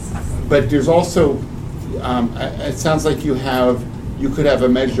 But there's also, it sounds like you could have a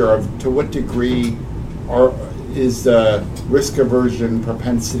measure of to what degree is the risk aversion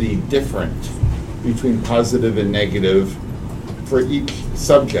propensity different between positive and negative for each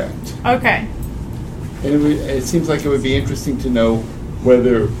subject. Okay. And it seems like it would be interesting to know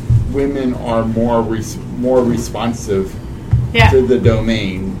whether women are more responsive to the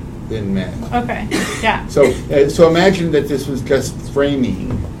domain than men. Okay. Yeah. So imagine that this was just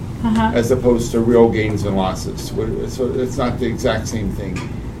framing as opposed to real gains and losses. So it's not the exact same thing.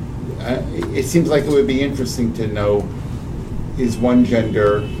 It seems like it would be interesting to know, is one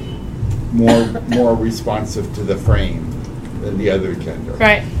gender more responsive to the frame than the other gender?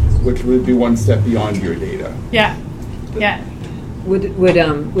 Right. Which would be one step beyond your data. Yeah. Would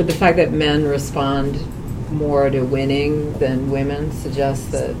the fact that men respond more to winning than women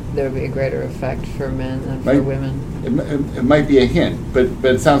suggest that there would be a gretter effect for men than for women? It might be a hint, but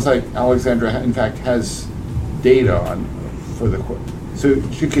it sounds like Alexandra, in fact, has data for the court. So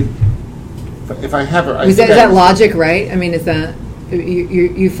she could, if I have her... Is that logic, right? I mean, is that...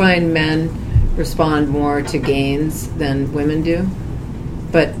 You find men respond more to gains than women do?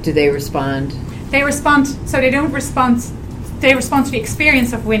 But do they respond? They respond, so they don't respond... They respond to the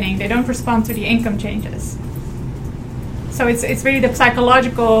experience of winning. They don't respond to the income changes. So it's really the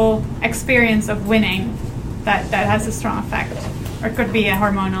psychological experience of winning that has a strong effect. Or it could be a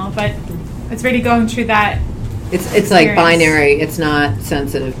hormonal, but it's really going through that. It's like binary. It's not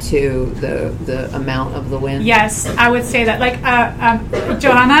sensitive to the amount of the win. Yes, I would say that. Like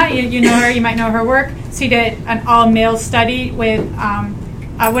Johanna, you know her. You might know her work. She did an all-male study with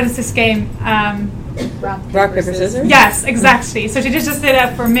what is this game? Rock, paper, scissors? Yes, exactly. So she just did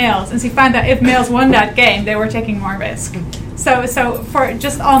that for males, and she found that if males won that game, they were taking more risk. So for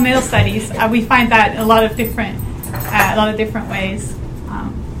just all male studies, we find that a lot of different ways.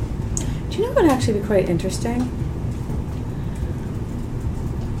 Do you know what would actually be quite interesting?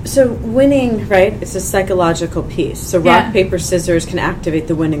 So winning, right? It's a psychological piece. So rock, paper, scissors can activate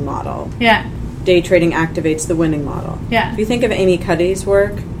the winning model. Yeah. day trading activates the winning model. Yeah. If you think of Amy Cuddy's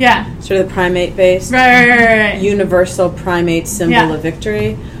work, Yeah. sort of the primate-based, Right. universal primate symbol Yeah. of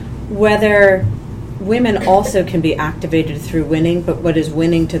victory, whether women also can be activated through winning, but what is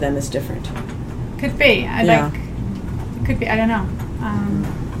winning to them is different. Could be. Yeah. Could be. I don't know.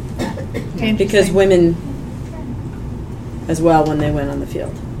 Because women as well when they win on the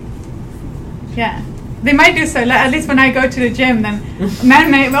field. Yeah. They might do so. At least when I go to the gym, then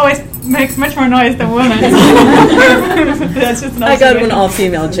men always makes much more noise than women. That's just an I go to an observation.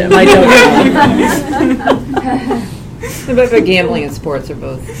 all-female gym. I don't. But gambling and sports are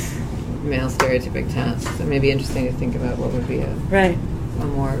both male stereotypic tasks. So it may be interesting to think about what would be Right. a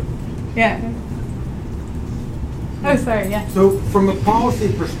more. Yeah. Oh, sorry. Yeah. So from a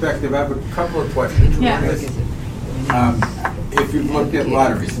policy perspective, I have a couple of questions. Yeah. One is, if you've looked at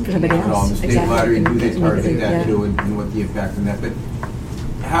lotteries Everybody at all, else. the state Exactly. lottery, and who they target Yeah. that to, and what the impact on that. But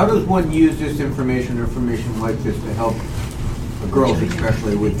how does one use this information like this to help girls,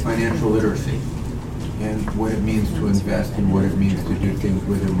 especially with financial literacy, and what it means to invest and what it means to do things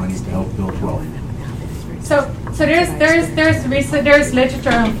with their money to help build wealth? So there's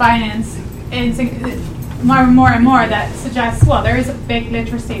literature on finance, and more and more that suggests, well, there is a big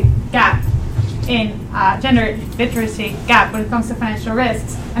literacy gap in gender literacy gap when it comes to financial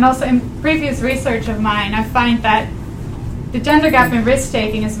risks. And also in previous research of mine, I find that the gender gap in risk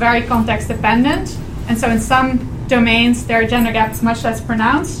taking is very context dependent. And so in some domains, their gender gap is much less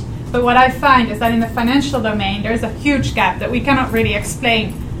pronounced. But what I find is that in the financial domain, there's a huge gap that we cannot really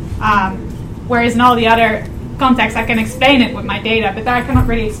explain. Whereas in all the other contexts, I can explain it with my data, but there I cannot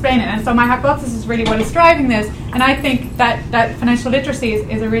really explain it. And so my hypothesis is really what is driving this. And I think that financial literacy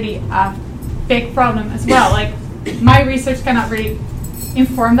is a really big problem as well. Like, my research cannot really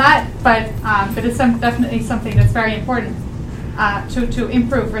inform that, but it's definitely something that's very important to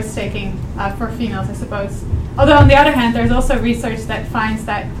improve risk taking for females, I suppose. Although on the other hand, there's also research that finds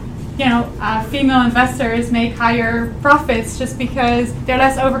that female investors make higher profits just because they're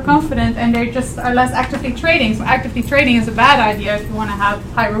less overconfident and they just are less actively trading. So actively trading is a bad idea if you want to have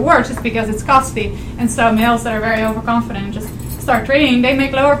high rewards, just because it's costly. And so males that are very overconfident and just start trading, they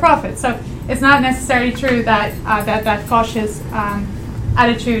make lower profits. So it's not necessarily true that that cautious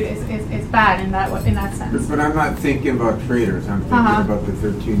attitude is bad in that sense. But I'm not thinking about traders. I'm thinking about the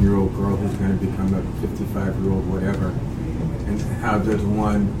 13-year-old girl who's going to become a 55-year-old whatever. And how does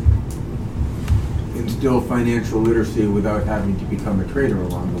one instill financial literacy without having to become a trader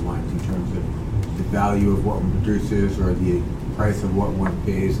along the lines in terms of the value of what one produces or the price of what one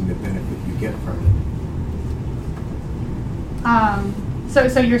pays and the benefit you get from it?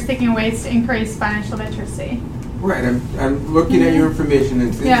 So you're seeking ways to increase financial literacy. Right. I'm looking at your information and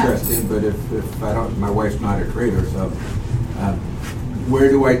it's Yeah. interesting, but if I don't, my wife's not a trader, so where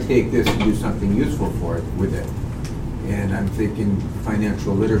do I take this and do something useful for it with it? And I'm thinking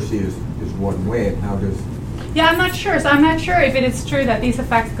financial literacy is one way, and how does... Yeah, I'm not sure. So I'm not sure if it is true that these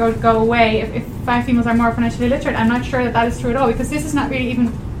effects go away if females are more financially literate. I'm not sure that is true at all, because this is not really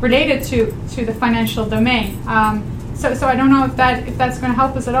even related to the financial domain. So I don't know if that's going to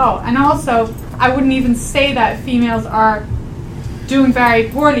help us at all. And also, I wouldn't even say that females are doing very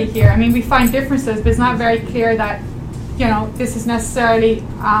poorly here. I mean, we find differences, but it's not very clear that this is necessarily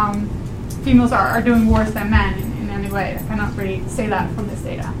females are doing worse than men in any way. I cannot really say that from this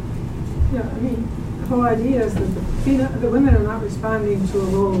data. Yeah, I mean, the whole idea is that the women are not responding to a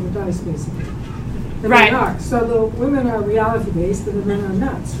roll of the dice, basically. The Right. men are. So the women are reality-based and the men are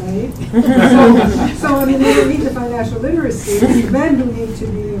nuts, right? so I mean, they don't need the financial literacy. It's men who need to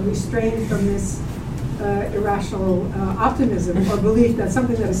be restrained from this irrational optimism or belief that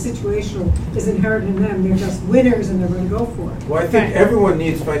something that is situational is inherent in them. They're just winners and they're going to go for it. Well, I think everyone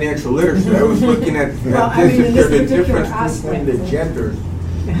needs financial literacy. I was looking at Well, I this, mean, in if this there's a particular difference between the aspect. genders,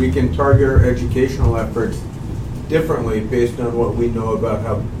 we can target our educational efforts differently based on what we know about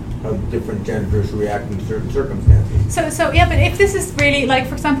how different genders react in certain circumstances. So yeah, but if this is really, like,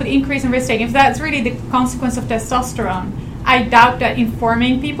 for example, the increase in risk taking, if that's really the consequence of testosterone, I doubt that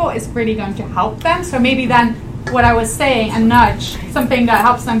informing people is really going to help them. So maybe then what I was saying, a nudge, something that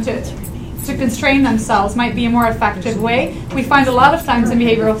helps them to constrain themselves, might be a more effective way. We find a lot of times in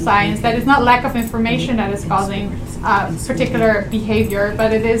behavioral science that it's not lack of information that is causing particular behavior,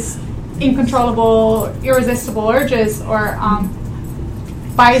 but it is uncontrollable, irresistible urges or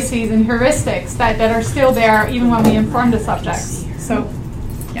biases and heuristics that are still there even when we inform the subjects. So,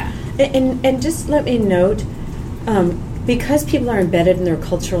 yeah. And just let me note, because people are embedded in their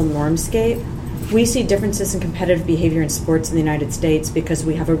cultural normscape, we see differences in competitive behavior in sports in the United States because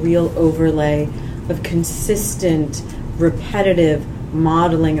we have a real overlay of consistent, repetitive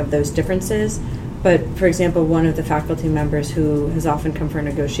modeling of those differences. But, for example, one of the faculty members who has often come for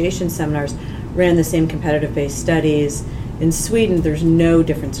negotiation seminars ran the same competitive-based studies. In Sweden, there's no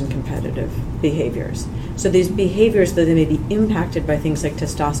difference in competitive behaviors. So these behaviors, though they may be impacted by things like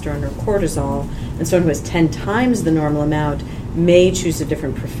testosterone or cortisol, and someone who has 10 times the normal amount may choose a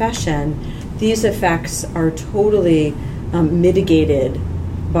different profession, these effects are totally mitigated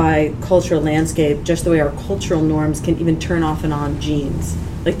by cultural landscape, just the way our cultural norms can even turn off and on genes.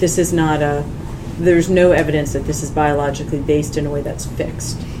 Like this is not there's no evidence that this is biologically based in a way that's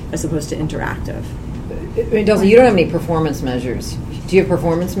fixed, as opposed to interactive. Dulcie, you don't have any performance measures. Do you have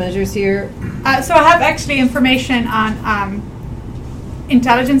performance measures here? So I have actually information on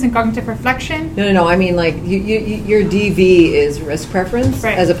intelligence and cognitive reflection. No. I mean, like your DV is risk preference,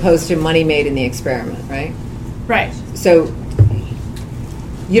 right, as opposed to money made in the experiment, right? Right. So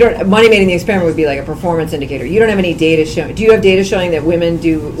you don't. Money made in the experiment would be like a performance indicator. You don't have any data showing. Do you have data showing that women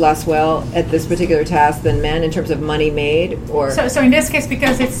do less well at this particular task than men in terms of money made, or? So in this case,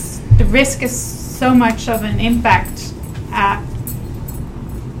 because the risk is so much of an impact.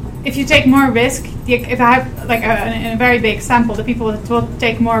 If you take more risk, if I have like a very big sample, the people that will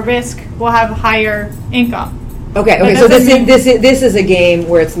take more risk will have higher income. Okay. So this is a game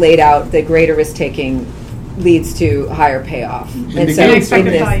where it's laid out that greater risk taking leads to higher payoff. And so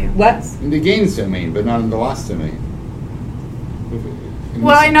expected value. What? In the gains domain, but not in the loss domain.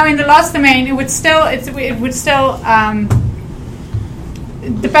 Well, I know in the loss domain it would still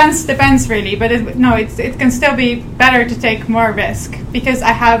depends really, but it can still be better to take more risk because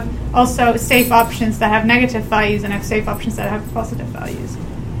I have also safe options that have negative values and I have safe options that have positive values.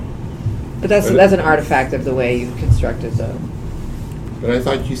 But that's an artifact of the way you've constructed though. But I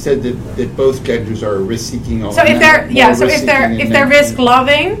thought you said that both genders are risk-seeking. So if they're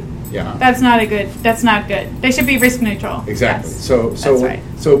risk-loving, yeah, that's not good. They should be risk neutral. Exactly. Yes. So right.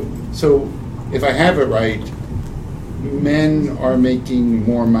 So if I have it right, men are making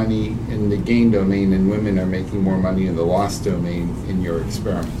more money in the gain domain and women are making more money in the loss domain in your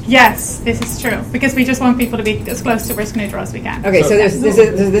experiment. Yes, this is true because we just want people to be as close to risk neutral as we can. Okay, so this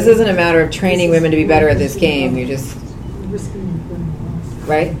isn't a matter of training women to be better at this game. You just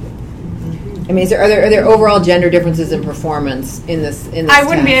right. I mean, are there overall gender differences in performance in this? I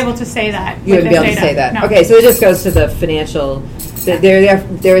wouldn't be able to say that. You wouldn't be able to say that. No. Okay, so it just goes to the financial.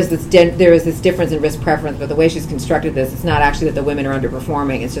 There is this difference in risk preference, but the way she's constructed this, it's not actually that the women are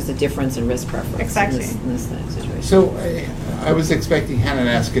underperforming. It's just a difference in risk preference. Exactly. In this situation. So I was expecting Hannah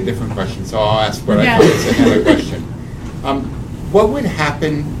to ask a different question, so I'll ask what I thought was another question. What would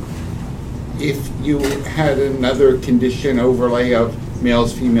happen if you had another condition overlay of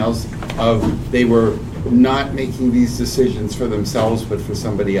males, females, of they were not making these decisions for themselves but for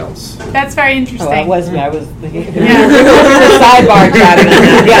somebody else? That's very interesting. Oh, that was me. I was thinking. Sidebar chatting on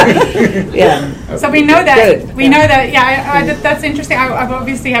that. Yeah. So we know that. Good. We know that. Yeah, that's interesting. I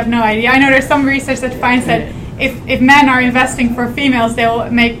obviously have no idea. I know there's some research that finds that if men are investing for females,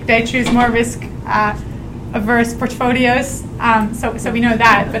 they choose more risk averse portfolios. So we know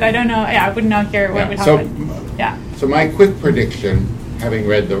that, but I don't know. Yeah, I wouldn't know here what would happen. So my quick prediction, having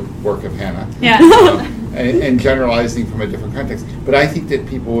read the work of Hannah, and generalizing from a different context, but I think that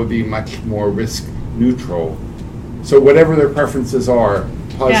people would be much more risk neutral. So whatever their preferences are,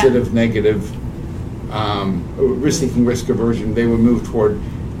 positive, negative, risk-taking, risk aversion, they would move toward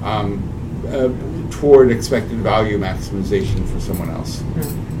expected value maximization for someone else.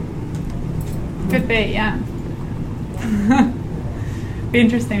 Could be, yeah. Be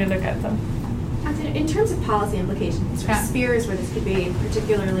interesting to look at them. In terms of policy implications, for spheres where this could be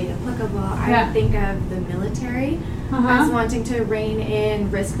particularly applicable, I would think of the military as wanting to rein in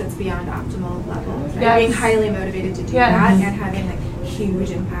risk that's beyond optimal levels, right? Being highly motivated to do that and having like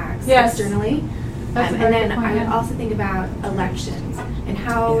huge impacts externally. And then I would also think about elections and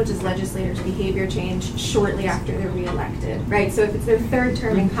how does legislators' behavior change shortly after they're reelected, right? So if it's their third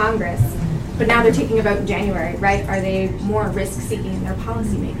term in Congress, but now they're taking a vote in January, right? Are they more risk-seeking in their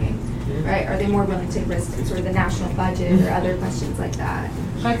policy making? Right? Are they more willing to take risks in sort of the national budget or other questions like that?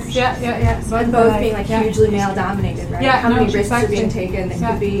 And both being like hugely male-dominated, right? How many risks are being taken that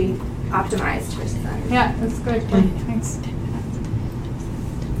could be optimized versus others? Yeah, that's good. Thanks.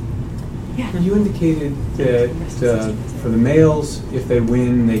 Yeah. You indicated that for the males, if they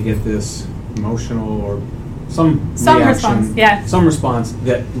win, they get this emotional or some reaction, some response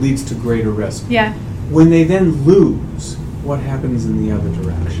that leads to greater risk. Yeah. When they then lose, what happens in the other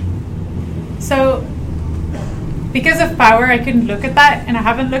direction? So, because of power, I couldn't look at that, and I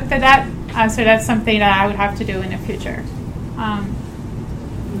haven't looked at that. So that's something that I would have to do in the future.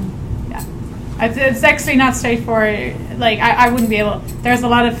 It's actually not straightforward. like I wouldn't be able. There's a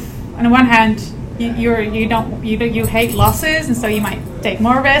lot of, on the one hand, you hate losses, and so you might take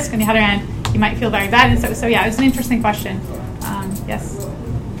more risk. On the other hand, you might feel very bad, and so yeah, it's an interesting question. Yes.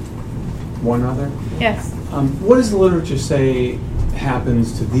 One other? Yes. What does the literature say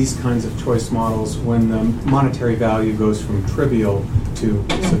happens to these kinds of choice models when the monetary value goes from trivial to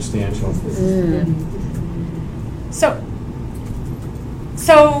substantial?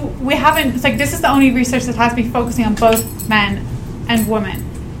 So we haven't, it's like this is the only research that has been focusing on both men and women.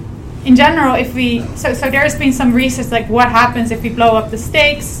 In general, if we, so there's been some research like what happens if we blow up the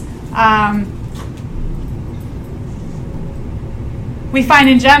stakes. We find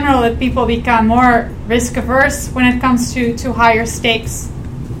in general that people become more risk averse when it comes to higher stakes,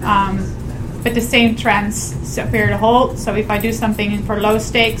 but the same trends appear to hold. So if I do something for low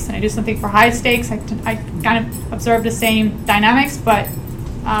stakes and I do something for high stakes, I kind of observe the same dynamics, but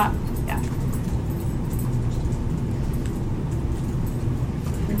yeah.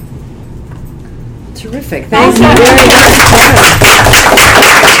 Terrific. Thank you very much.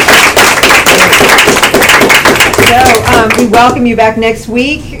 So we welcome you back next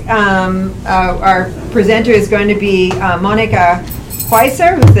week. Our presenter is going to be Monica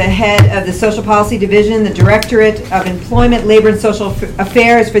Weiser, who's the head of the Social Policy Division, the Directorate of Employment, Labor, and Social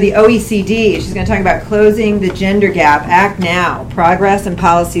Affairs for the OECD. She's going to talk about closing the gender gap, Act Now, progress and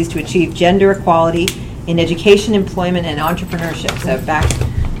policies to achieve gender equality in education, employment, and entrepreneurship. So back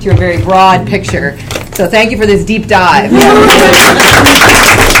to a very broad picture. So thank you for this deep dive.